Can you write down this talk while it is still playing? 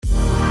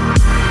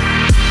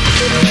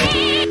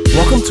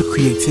Welcome to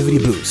Creativity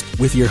Boost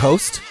with your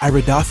host,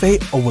 Iridafe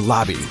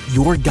Owolabi,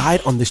 your guide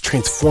on this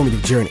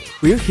transformative journey.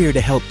 We're here to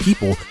help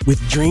people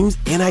with dreams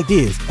and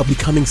ideas of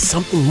becoming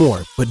something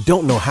more, but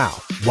don't know how,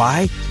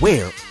 why,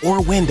 where,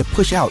 or when to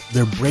push out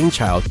their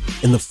brainchild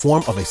in the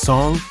form of a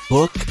song,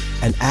 book,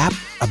 an app,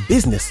 a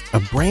business, a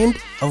brand,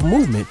 a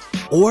movement,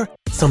 or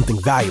something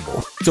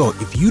valuable. So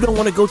if you don't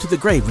want to go to the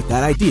grave with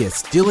that idea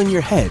still in your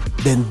head,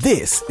 then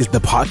this is the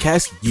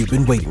podcast you've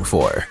been waiting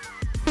for.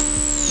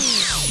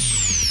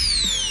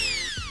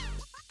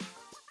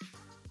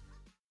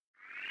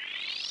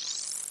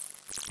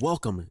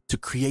 Welcome to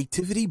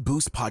Creativity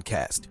Boost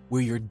Podcast,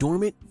 where your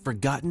dormant,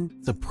 forgotten,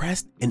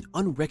 suppressed, and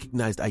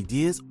unrecognized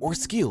ideas or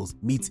skills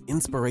meets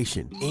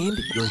inspiration and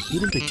your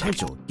hidden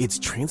potential gets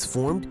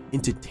transformed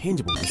into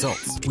tangible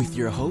results. With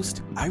your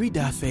host,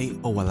 Iridafe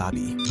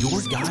Owolabi,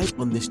 your guide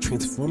on this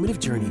transformative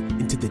journey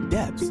into the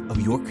depths of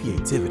your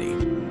creativity.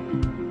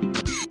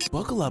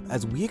 Buckle up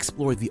as we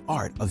explore the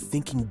art of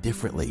thinking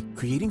differently,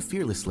 creating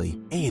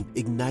fearlessly, and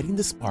igniting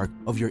the spark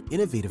of your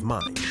innovative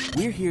mind.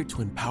 We're here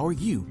to empower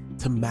you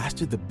to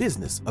master the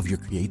business of your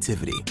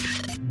creativity.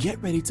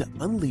 Get ready to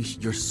unleash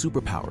your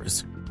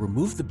superpowers,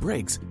 remove the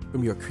brakes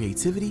from your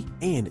creativity,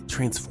 and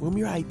transform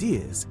your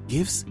ideas,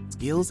 gifts,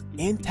 skills,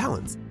 and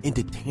talents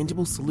into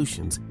tangible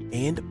solutions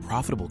and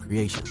profitable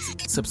creations.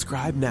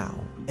 Subscribe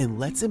now, and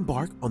let's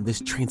embark on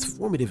this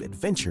transformative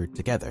adventure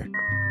together.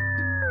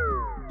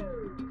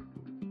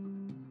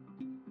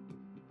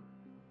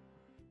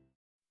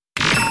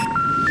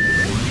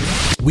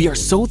 We are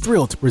so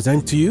thrilled to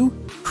present to you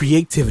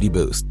Creativity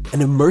Boost, an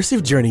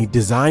immersive journey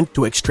designed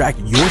to extract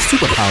your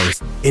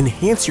superpowers,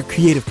 enhance your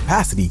creative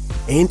capacity,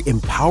 and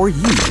empower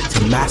you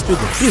to master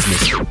the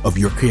business of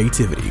your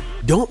creativity.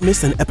 Don't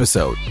miss an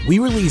episode. We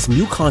release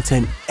new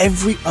content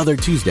every other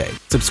Tuesday.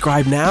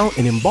 Subscribe now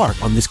and embark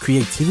on this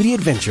creativity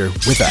adventure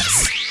with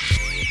us.